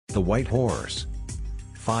The White Horse.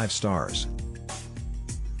 5 stars.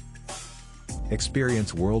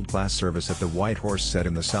 Experience world-class service at the White Horse, set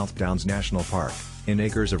in the South Downs National Park, in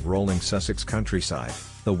acres of rolling Sussex countryside.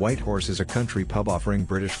 The White Horse is a country pub offering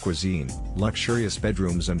British cuisine, luxurious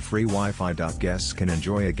bedrooms and free Wi-Fi. Guests can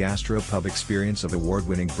enjoy a gastropub experience of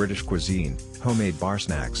award-winning British cuisine, homemade bar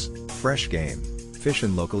snacks, fresh game, fish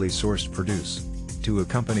and locally sourced produce. To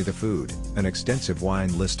accompany the food, an extensive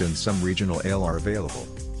wine list and some regional ale are available.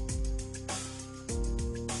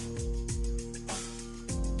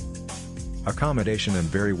 Accommodation and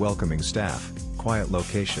very welcoming staff, quiet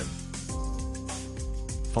location.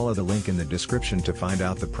 Follow the link in the description to find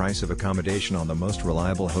out the price of accommodation on the most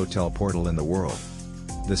reliable hotel portal in the world.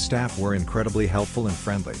 The staff were incredibly helpful and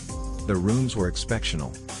friendly. The rooms were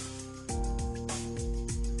exceptional.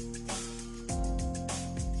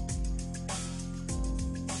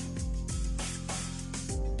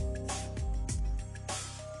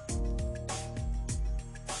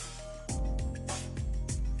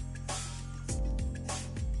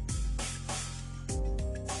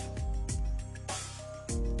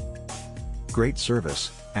 Great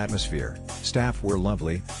service, atmosphere, staff were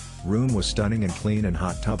lovely, room was stunning and clean, and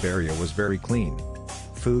hot tub area was very clean.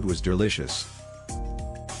 Food was delicious.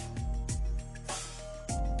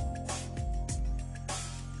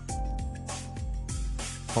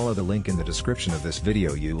 Follow the link in the description of this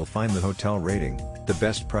video. You will find the hotel rating, the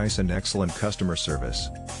best price and excellent customer service.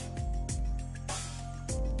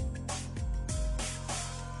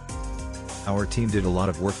 Our team did a lot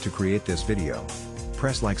of work to create this video.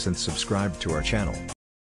 Press likes and subscribe to our channel.